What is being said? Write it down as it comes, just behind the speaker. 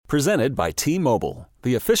Presented by T-Mobile,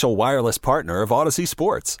 the official wireless partner of Odyssey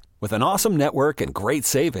Sports. With an awesome network and great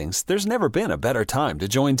savings, there's never been a better time to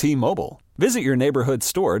join T-Mobile. Visit your neighborhood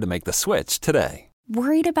store to make the switch today.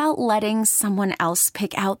 Worried about letting someone else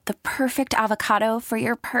pick out the perfect avocado for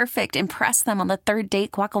your perfect impress them on the third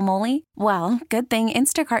date guacamole? Well, good thing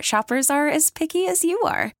Instacart shoppers are as picky as you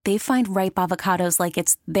are. They find ripe avocados like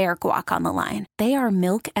it's their guac on the line. They are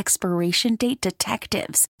milk expiration date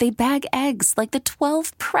detectives. They bag eggs like the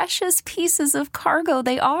 12 precious pieces of cargo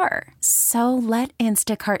they are. So let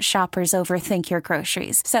Instacart shoppers overthink your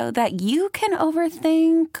groceries so that you can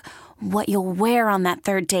overthink what you'll wear on that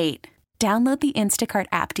third date. Download the Instacart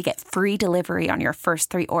app to get free delivery on your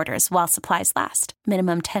first 3 orders while supplies last.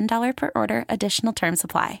 Minimum $10 per order. Additional terms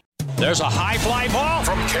apply. There's a high fly ball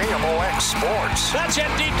from KMOX Sports. That's hit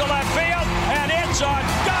deep to left field, and it's on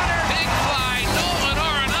Goddard. Big fly, Nolan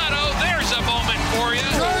Arenado. There's a moment for you.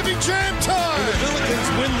 Driving jam time. The Billikens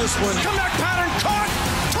win this one. Comeback pattern caught.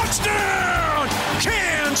 Touchdown,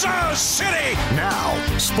 Kansas City. Now,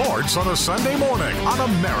 sports on a Sunday morning on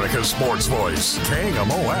America's Sports Voice,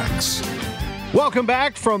 KMOX. Welcome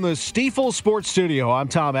back from the Stiefel Sports Studio. I'm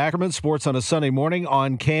Tom Ackerman, sports on a Sunday morning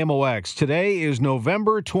on KMOX. Today is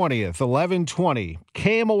November 20th, 11/20,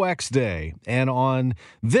 KMOX Day. And on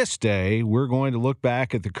this day, we're going to look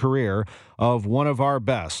back at the career of one of our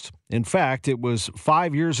best. In fact, it was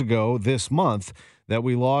 5 years ago this month that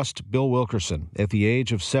we lost Bill Wilkerson at the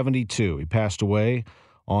age of 72. He passed away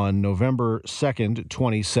on November 2nd,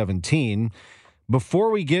 2017. Before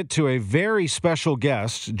we get to a very special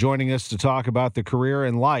guest joining us to talk about the career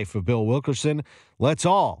and life of Bill Wilkerson, let's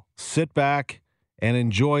all sit back and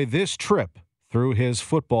enjoy this trip through his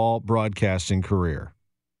football broadcasting career.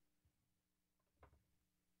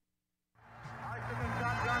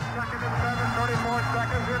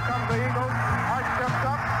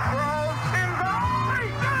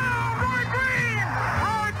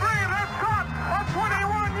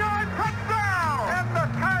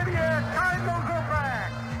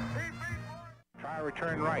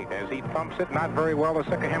 Turn right as he pumps it, not very well. The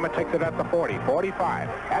Sikahema takes it at the 40, 45,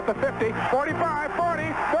 at the 50, 45,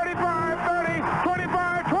 40, 35, 30,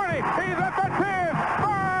 25, 20. He's at the 10,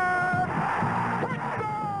 5,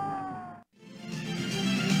 touchdown!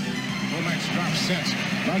 Lomax drops, sets,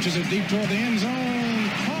 launches it deep toward the end zone,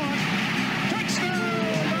 caught, touchdown!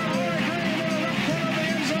 Malloy Green in the left corner of the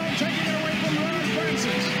end zone, taking it away from Ron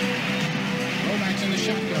Francis. Lomax in the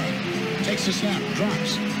shotgun, takes the snap,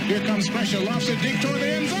 drops. Here comes pressure, lofts it deep toward the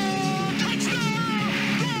end zone. Touchdown!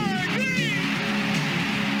 Roy Green!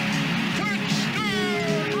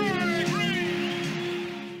 Touchdown! Roy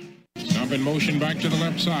Green! Stop in motion back to the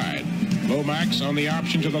left side. Lomax on the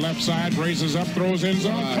option to the left side, raises up, throws in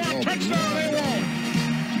zone. Caught, touchdown, A-Wong!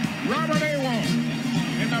 Robert A-Wong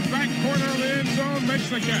in the back corner of the end zone makes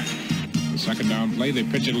the catch. The second down play, they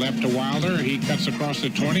pitch it left to Wilder. He cuts across the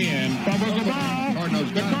 20 and fumbles the ball.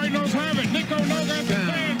 The Cardinals have it. Nico Noga at the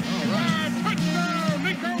 10. Touchdown,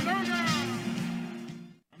 Nico Noga.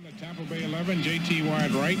 From the Tampa Bay 11, J.T.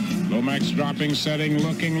 wide right. Lomax dropping, setting,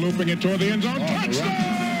 looking, looping it toward the end zone.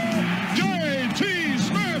 Touchdown! J.T.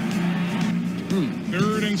 Smith.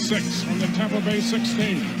 3rd and 6 from the Tampa Bay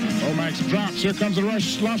 16. Lomax drops. Here comes the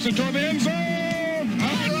rush. Lofts it toward the end zone.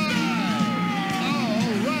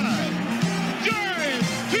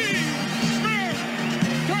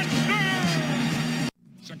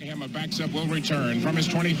 Backs up, will return from his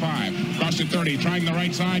 25. Across to 30, trying the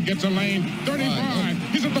right side, gets a lane. 35,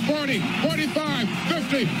 he's at the 40, 45,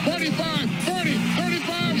 50, 45, 40,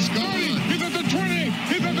 35, he's 40, he's at the 20,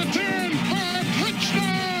 he's at the 10, 5,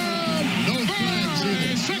 touchdown! No flags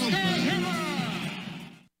either.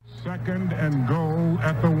 Second and goal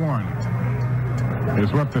at the 1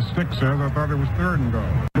 is what the stick says. I thought it was 3rd and goal.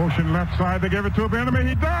 Motion left side, they give it to Benjamin.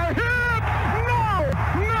 He died. Hit!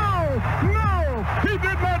 No! He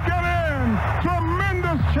did not get in.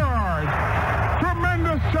 Tremendous charge.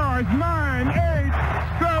 9, 8,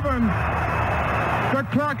 7. The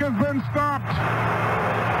clock has been stopped.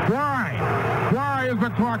 Why? Why is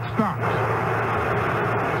the clock stopped?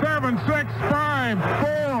 7, 6, 5,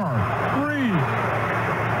 4,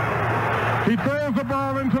 3. He throws the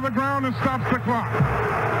ball into the ground and stops the clock.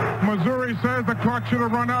 Missouri says the clock should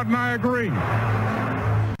have run out, and I agree.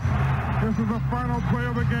 This is the final play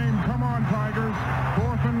of the game. Come on, Tigers.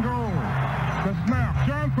 4th and goal. The snap.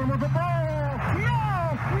 Johnson with the ball. No!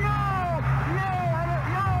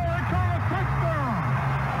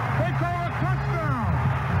 They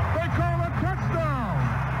call a touchdown.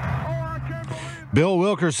 Oh, I can't believe Bill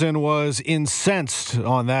Wilkerson was incensed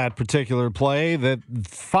on that particular play that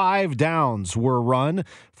 5 downs were run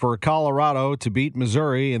for Colorado to beat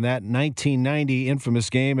Missouri in that 1990 infamous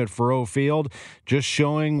game at Faurot Field, just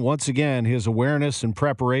showing once again his awareness and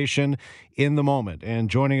preparation in the moment. And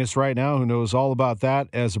joining us right now, who knows all about that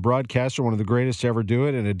as a broadcaster, one of the greatest to ever do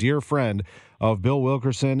it, and a dear friend of Bill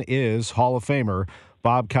Wilkerson, is Hall of Famer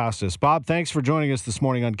Bob Costas. Bob, thanks for joining us this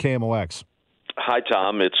morning on KMOX. Hi,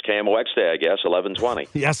 Tom. It's KMOX Day, I guess, 11:20.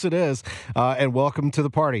 Yes, it is. And welcome to the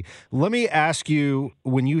party. Let me ask you,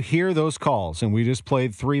 when you hear those calls, and we just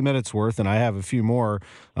played 3 minutes worth, and I have a few more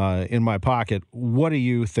in my pocket, what do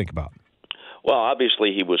you think about? Well,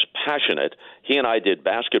 obviously, he was passionate. He and I did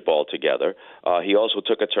basketball together. He also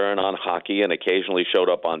took a turn on hockey and occasionally showed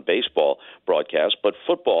up on baseball broadcasts. But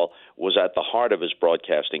football was at the heart of his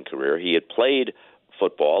broadcasting career. He had played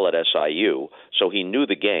football at SIU, so he knew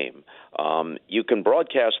the game. You can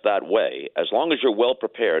broadcast that way as long as you're well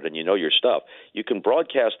prepared and you know your stuff. You can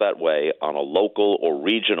broadcast that way on a local or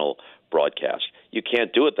regional broadcast. You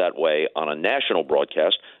can't do it that way on a national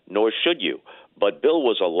broadcast, nor should you. But Bill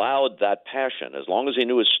was allowed that passion as long as he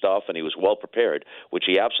knew his stuff and he was well prepared, which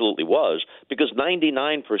he absolutely was, because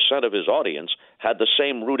 99% of his audience had the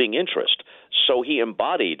same rooting interest. So he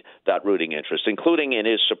embodied that rooting interest, including in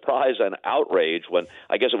his surprise and outrage when,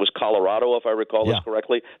 I guess it was Colorado, if I recall this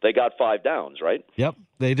correctly, they got 5 downs, right? Yep,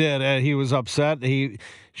 they did. He was upset. He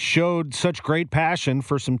showed such great passion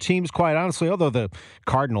for some teams, quite honestly, although the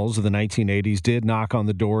Cardinals of the 1980s did knock on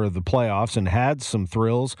the door of the playoffs and had some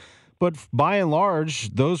thrills. But by and large,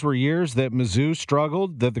 those were years that Mizzou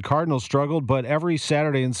struggled, that the Cardinals struggled, but every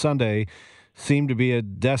Saturday and Sunday seemed to be a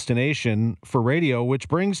destination for radio, which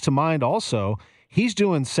brings to mind also he's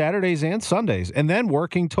doing Saturdays and Sundays and then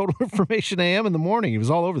working Total Information AM in the morning. He was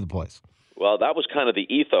all over the place. Well, that was kind of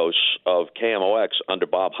the ethos of KMOX under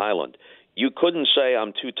Bob Hyland. You couldn't say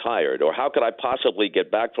I'm too tired, or how could I possibly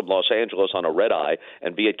get back from Los Angeles on a red eye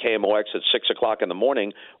and be at KMOX at 6 o'clock in the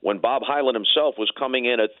morning when Bob Hyland himself was coming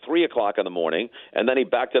in at 3 o'clock in the morning, and then he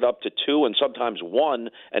backed it up to 2 and sometimes 1,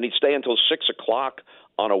 and he'd stay until 6 o'clock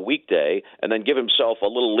on a weekday and then give himself a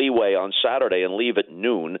little leeway on Saturday and leave at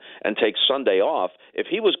noon and take Sunday off. If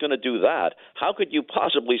he was going to do that, how could you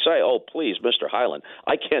possibly say, oh, please, Mr. Hyland,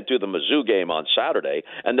 I can't do the Mizzou game on Saturday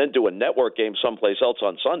and then do a network game someplace else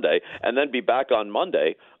on Sunday and then be back on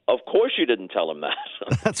Monday? Of course you didn't tell him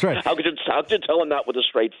that. That's right. How could you tell him that with a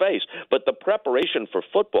straight face? But the preparation for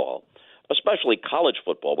football, especially college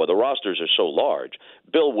football, where the rosters are so large,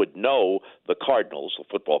 Bill would know the Cardinals, the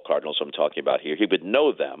football Cardinals I'm talking about here. He would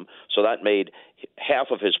know them, so that made half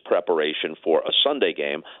of his preparation for a Sunday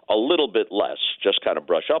game a little bit less, just kind of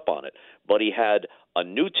brush up on it. But he had a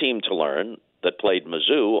new team to learn that played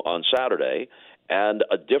Mizzou on Saturday and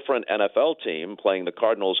a different NFL team playing the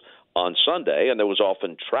Cardinals on Sunday, and there was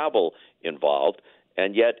often travel involved,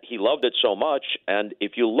 and yet he loved it so much. And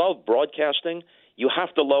if you love broadcasting, you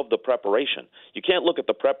have to love the preparation. You can't look at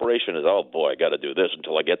the preparation as, oh, boy, I got to do this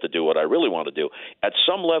until I get to do what I really want to do. At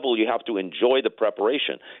some level, you have to enjoy the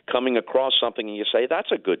preparation, coming across something and you say,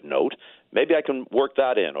 that's a good note. Maybe I can work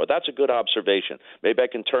that in, or that's a good observation. Maybe I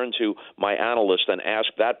can turn to my analyst and ask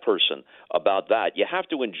that person about that. You have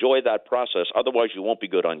to enjoy that process. Otherwise, you won't be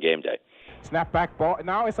good on game day. Snap back ball.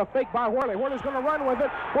 Now it's a fake by Worley. Worley's going to run with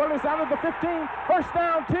it. Worley's out of the 15. First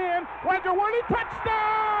down, 10. Roger Worley,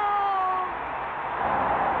 touchdown!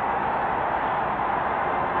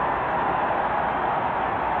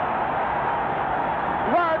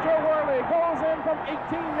 Roger Worley goes in from 18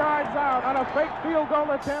 yards out on a fake field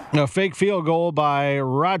goal attempt. A fake field goal by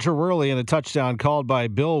Roger Worley and a touchdown called by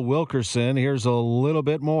Bill Wilkerson. Here's a little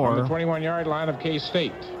bit more. On the 21-yard line of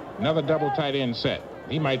K-State. Another double tight end set.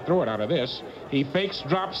 He might throw it out of this. He fakes,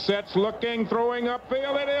 drop sets, looking, throwing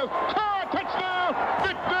upfield. It is caught. Touchdown,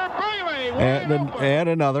 Victor Bailey. And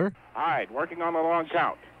another. Hyde working on the long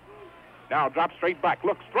count. Now drops straight back.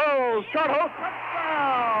 Looks, throws, short hose,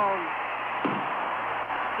 touchdown.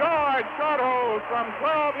 George Shorthose from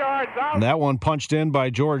 12 yards out. That one punched in by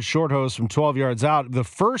George Shorthose from 12 yards out. The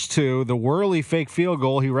first two, the Worley fake field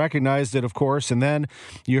goal, he recognized it, of course, and then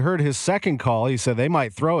you heard his second call. He said they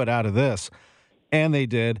might throw it out of this, and they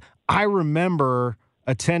did. I remember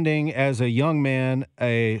attending as a young man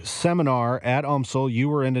a seminar at UMSL. You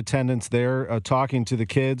were in attendance there talking to the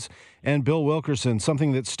kids. And Bill Wilkerson,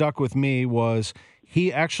 something that stuck with me was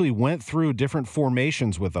he actually went through different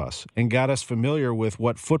formations with us and got us familiar with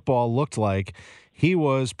what football looked like. He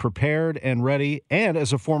was prepared and ready, and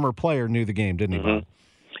as a former player, knew the game, didn't he, Bob?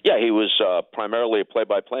 Yeah, he was primarily a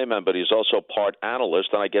play-by-play man, but he's also part analyst,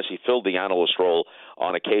 and I guess he filled the analyst role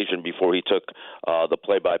on occasion before he took the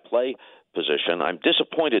play-by-play position. I'm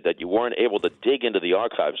disappointed that you weren't able to dig into the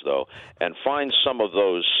archives, though, and find some of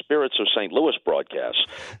those Spirits of St. Louis broadcasts,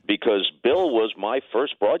 because Bill was my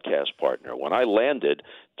first broadcast partner. When I landed,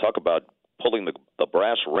 talk about pulling the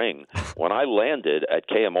brass ring, when I landed at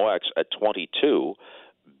KMOX at 22,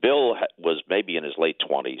 Bill was maybe in his late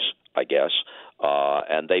 20s, I guess,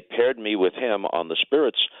 and they paired me with him on the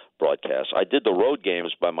Spirits broadcast. I did the road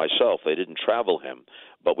games by myself. They didn't travel him,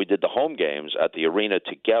 but we did the home games at the arena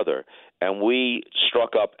together, and we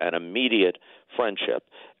struck up an immediate friendship.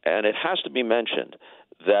 And it has to be mentioned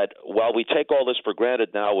that while we take all this for granted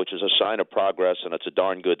now, which is a sign of progress and it's a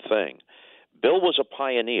darn good thing, Bill was a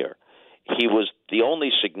pioneer. He was the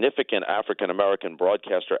only significant African-American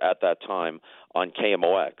broadcaster at that time on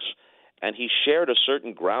KMOX, and he shared a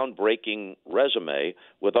certain groundbreaking resume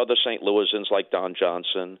with other St. Louisans like Don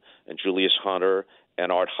Johnson and Julius Hunter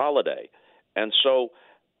and Art Holliday. And so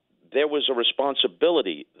there was a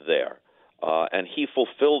responsibility there, and he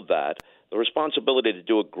fulfilled that, the responsibility to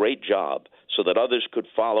do a great job so that others could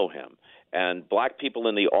follow him. And black people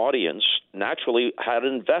in the audience naturally had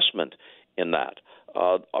an investment in that.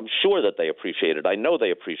 I'm sure that they appreciated. I know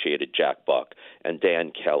they appreciated Jack Buck and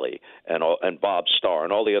Dan Kelly and Bob Starr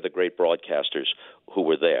and all the other great broadcasters who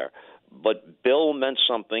were there. But Bill meant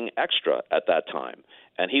something extra at that time,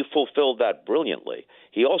 and he fulfilled that brilliantly.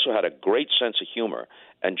 He also had a great sense of humor.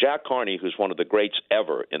 And Jack Carney, who's one of the greats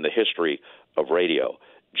ever in the history of radio,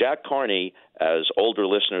 Jack Carney, as older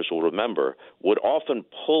listeners will remember, would often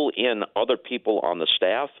pull in other people on the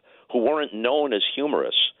staff who weren't known as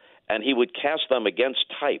humorists, and he would cast them against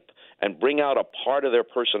type and bring out a part of their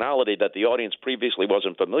personality that the audience previously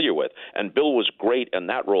wasn't familiar with. And Bill was great in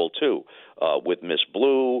that role, too, with Miss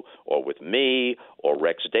Blue or with me or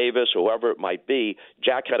Rex Davis, whoever it might be.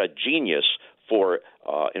 Jack had a genius for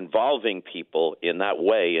involving people in that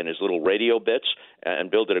way in his little radio bits, and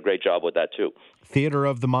Bill did a great job with that, too. Theater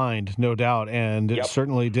of the mind, no doubt, and it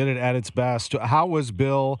certainly did it at its best. How was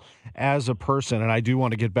Bill as a person? And I do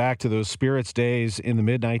want to get back to those Spirits days in the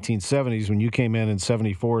mid-1970s when you came in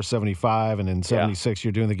 74, 75, and in 76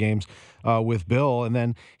 you're doing the games with Bill. And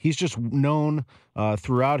then he's just known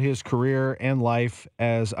throughout his career and life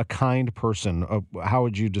as a kind person. How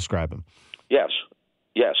would you describe him?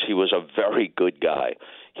 Yes, he was a very good guy.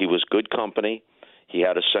 He was good company. He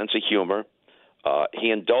had a sense of humor.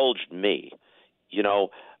 He indulged me. You know,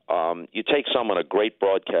 you take someone, a great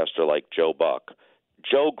broadcaster like Joe Buck.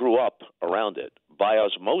 Joe grew up around it. By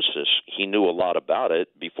osmosis, he knew a lot about it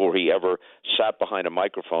before he ever sat behind a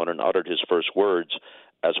microphone and uttered his first words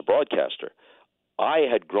as a broadcaster. I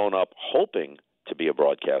had grown up hoping to be a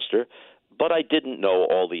broadcaster, but I didn't know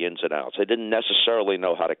all the ins and outs. I didn't necessarily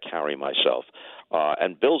know how to carry myself.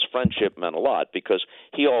 And Bill's friendship meant a lot because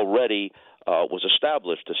he already was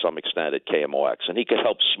established to some extent at KMOX, and he could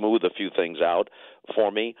help smooth a few things out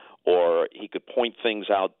for me, or he could point things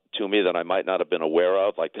out to me that I might not have been aware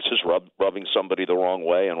of, like this is rubbing somebody the wrong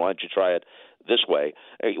way, and why don't you try it this way?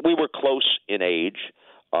 We were close in age,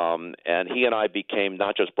 and he and I became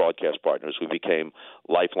not just broadcast partners, we became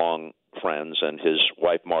lifelong friends, and his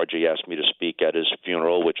wife Margie asked me to speak at his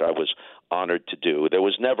funeral, which I was honored to do. There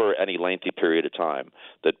was never any lengthy period of time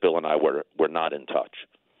that Bill and I were not in touch.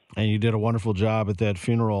 And you did a wonderful job at that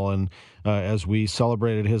funeral. And as we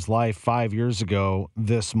celebrated his life 5 years ago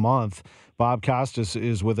this month, Bob Costas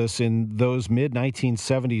is with us in those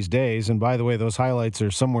mid-1970s days. And by the way, those highlights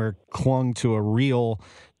are somewhere clung to a reel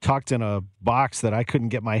tucked in a box that I couldn't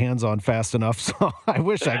get my hands on fast enough. So I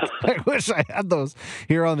wish I had those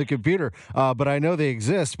here on the computer. But I know they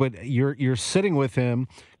exist. But you're sitting with him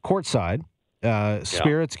courtside,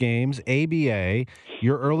 Spirits games, ABA.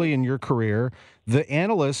 You're early in your career. The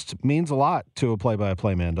analyst means a lot to a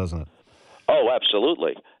play-by-play man, doesn't it? Oh,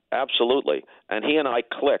 absolutely. Absolutely. And he and I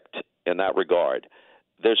clicked in that regard.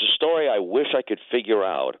 There's a story I wish I could figure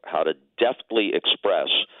out how to deftly express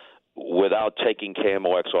without taking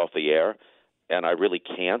KMOX off the air, and I really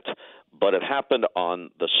can't. But it happened on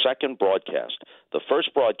the second broadcast. The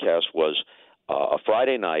first broadcast was a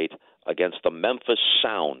Friday night against the Memphis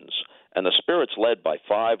Sounds, and the Spirits led by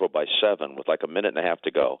 5 or by 7 with like a minute and a half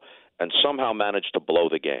to go, and somehow managed to blow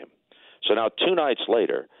the game. So now 2 nights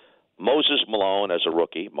later, Moses Malone as a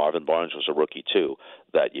rookie, Marvin Barnes was a rookie too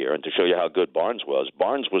that year, and to show you how good Barnes was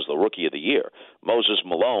the Rookie of the Year. Moses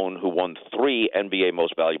Malone, who won 3 NBA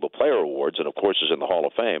Most Valuable Player awards and of course is in the Hall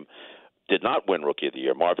of Fame, did not win Rookie of the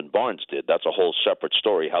Year. Marvin Barnes did. That's a whole separate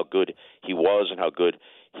story, how good he was and how good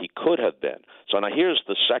he could have been. So now here's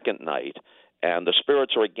the second night, and the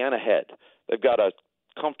Spirits are again ahead. They've got a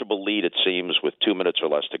comfortable lead, it seems, with 2 minutes or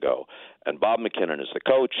less to go. And Bob McKinnon is the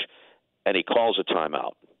coach, and he calls a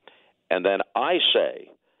timeout. And then I say,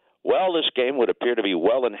 well, this game would appear to be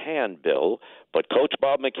well in hand, Bill, but Coach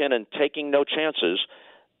Bob McKinnon taking no chances.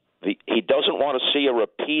 He doesn't want to see a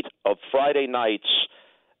repeat of Friday nights,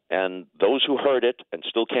 and those who heard it and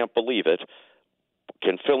still can't believe it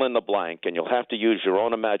can fill in the blank, and you'll have to use your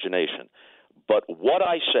own imagination. But what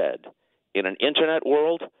I said in an Internet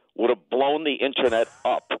world would have blown the Internet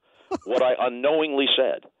up, what I unknowingly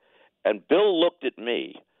said. And Bill looked at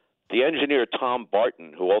me, the engineer Tom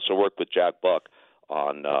Barton, who also worked with Jack Buck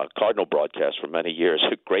on Cardinal broadcasts for many years,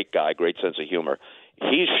 a great guy, great sense of humor.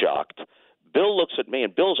 He's shocked. Bill looks at me,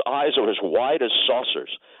 and Bill's eyes are as wide as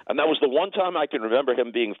saucers. And that was the one time I can remember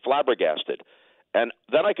him being flabbergasted. And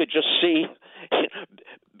then I could just see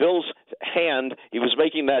Bill's hand. He was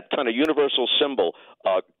making that kind of universal symbol,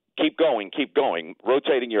 keep going,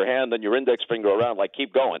 rotating your hand and your index finger around like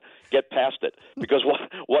keep going, get past it. Because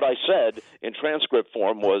what I said in transcript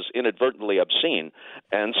form was inadvertently obscene.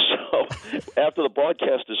 And so after the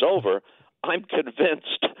broadcast is over, I'm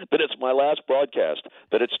convinced that it's my last broadcast,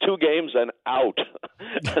 that it's 2 games and out.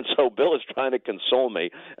 And so Bill is trying to console me.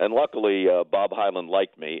 And luckily, Bob Hyland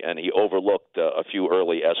liked me, and he overlooked a few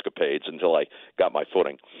early escapades until I got my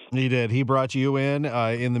footing. He did. He brought you in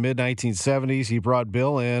the mid-1970s. He brought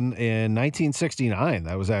Bill in 1969.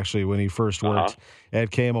 That was actually when he first worked at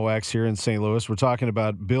KMOX here in St. Louis. We're talking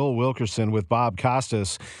about Bill Wilkerson with Bob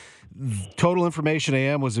Costas. Total Information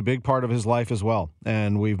AM was a big part of his life as well.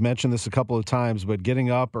 And we've mentioned this a couple of times, but getting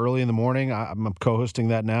up early in the morning, I'm co-hosting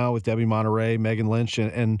that now with Debbie Monterey, Megan Lynch,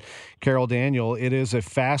 and Carol Daniel. It is a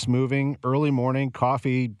fast-moving, early morning,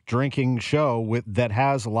 coffee-drinking show that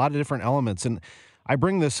has a lot of different elements. And I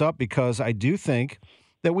bring this up because I do think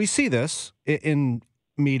that we see this in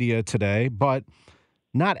media today, but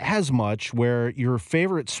not as much, where your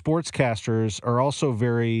favorite sportscasters are also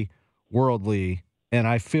very worldly. And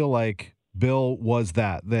I feel like Bill was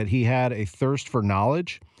that he had a thirst for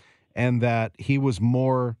knowledge and that he was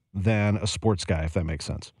more than a sports guy, if that makes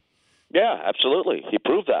sense. Yeah, absolutely. He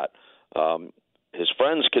proved that. His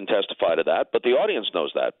friends can testify to that, but the audience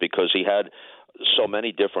knows that because he had so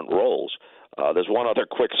many different roles. There's one other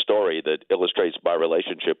quick story that illustrates my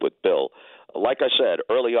relationship with Bill. Like I said,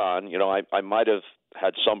 early on, I might have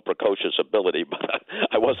had some precocious ability, but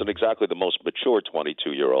I wasn't exactly the most mature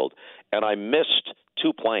 22-year-old. And I missed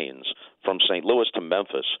 2 planes from St. Louis to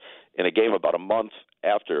Memphis in a game about a month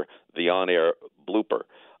after the on-air blooper.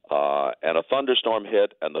 And a thunderstorm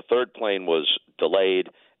hit, and the 3rd plane was delayed,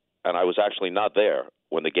 and I was actually not there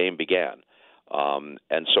when the game began.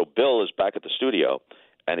 And so Bill is back at the studio,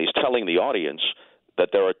 and he's telling the audience that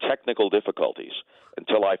there are technical difficulties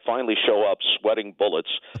until I finally show up sweating bullets,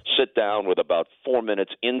 sit down with about 4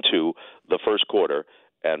 minutes into the first quarter,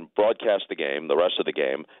 and broadcast the game, the rest of the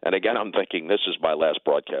game. And again, I'm thinking this is my last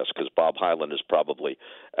broadcast because Bob Hyland is probably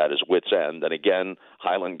at his wit's end. And again,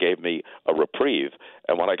 Hyland gave me a reprieve.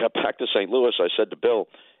 And when I got back to St. Louis, I said to Bill,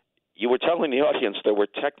 you were telling the audience there were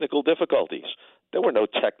technical difficulties. There were no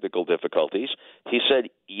technical difficulties. He said,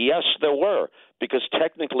 yes, there were, because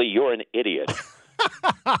technically you're an idiot.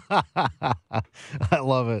 I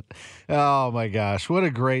love it. Oh, my gosh. What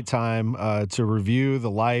a great time to review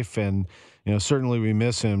the life. And, certainly we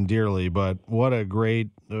miss him dearly, but what a great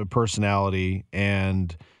personality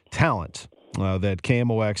and talent that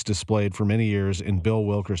KMOX displayed for many years in Bill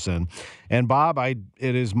Wilkerson. And, Bob,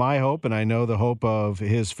 it is my hope, and I know the hope of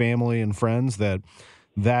his family and friends,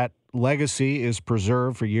 that legacy is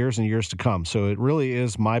preserved for years and years to come. So it really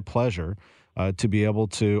is my pleasure to be able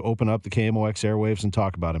to open up the KMOX airwaves and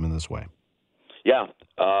talk about him in this way. Yeah,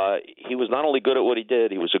 he was not only good at what he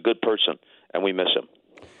did, he was a good person, and we miss him.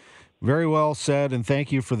 Very well said, and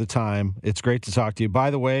thank you for the time. It's great to talk to you. By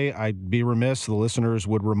the way, I'd be remiss, the listeners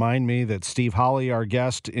would remind me that Steve Holly, our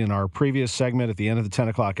guest in our previous segment at the end of the 10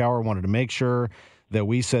 o'clock hour, wanted to make sure that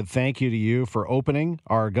we said thank you to you for opening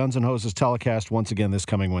our Guns N' Hoses telecast once again this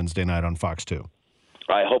coming Wednesday night on Fox 2.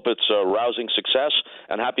 I hope it's a rousing success,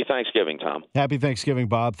 and happy Thanksgiving, Tom. Happy Thanksgiving,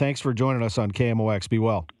 Bob. Thanks for joining us on KMOX. Be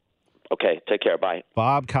well. Okay, take care. Bye.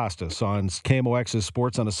 Bob Costas on KMOX's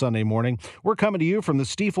Sports on a Sunday Morning. We're coming to you from the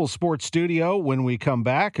Stifel Sports Studio. When we come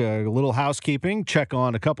back, a little housekeeping, check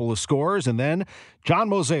on a couple of scores, and then John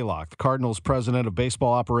Mozeliak, the Cardinals president of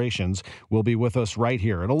baseball operations, will be with us right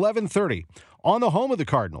here at 11:30 on the home of the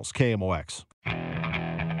Cardinals, KMOX.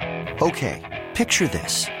 Okay, picture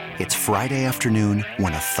this. It's Friday afternoon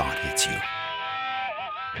when a thought hits you.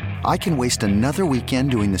 I can waste another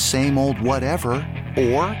weekend doing the same old whatever,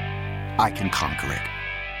 or I can conquer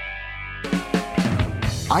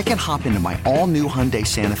it. I can hop into my all-new Hyundai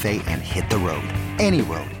Santa Fe and hit the road. Any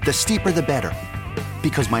road. The steeper, the better.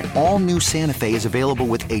 Because my all-new Santa Fe is available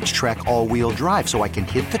with H-Track all-wheel drive, so I can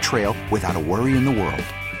hit the trail without a worry in the world.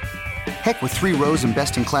 Heck, with 3 rows and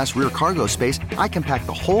best-in-class rear cargo space, I can pack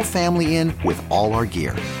the whole family in with all our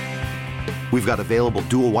gear. We've got available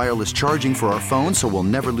dual wireless charging for our phones, so we'll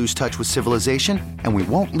never lose touch with civilization, and we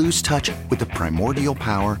won't lose touch with the primordial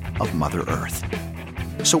power of Mother Earth.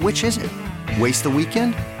 So which is it? Waste the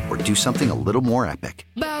weekend or do something a little more epic?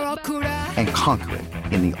 And conquer it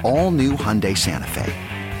in the all-new Hyundai Santa Fe.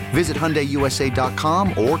 Visit HyundaiUSA.com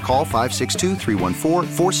or call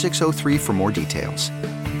 562-314-4603 for more details.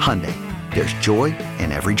 Hyundai, there's joy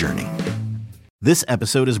in every journey. This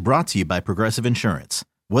episode is brought to you by Progressive Insurance.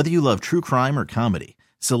 Whether you love true crime or comedy,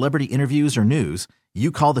 celebrity interviews or news,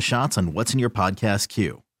 you call the shots on what's in your podcast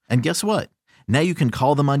queue. And guess what? Now you can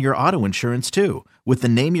call them on your auto insurance too with the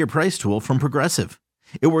Name Your Price tool from Progressive.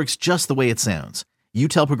 It works just the way it sounds. You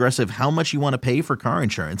tell Progressive how much you want to pay for car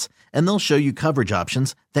insurance, and they'll show you coverage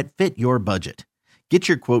options that fit your budget. Get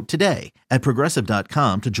your quote today at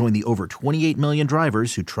Progressive.com to join the over 28 million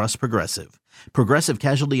drivers who trust Progressive. Progressive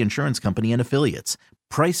Casualty Insurance Company and Affiliates.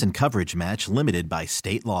 Price and coverage match limited by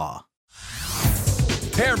state law.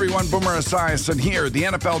 Hey everyone, Boomer Esiason here. The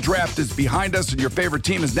NFL Draft is behind us and your favorite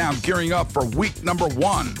team is now gearing up for week number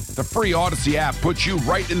 1. The free Odyssey app puts you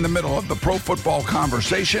right in the middle of the pro football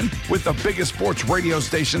conversation with the biggest sports radio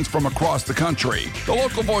stations from across the country. The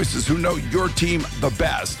local voices who know your team the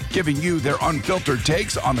best, giving you their unfiltered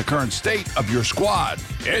takes on the current state of your squad.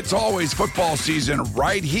 It's always football season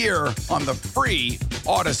right here on the free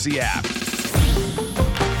Odyssey app.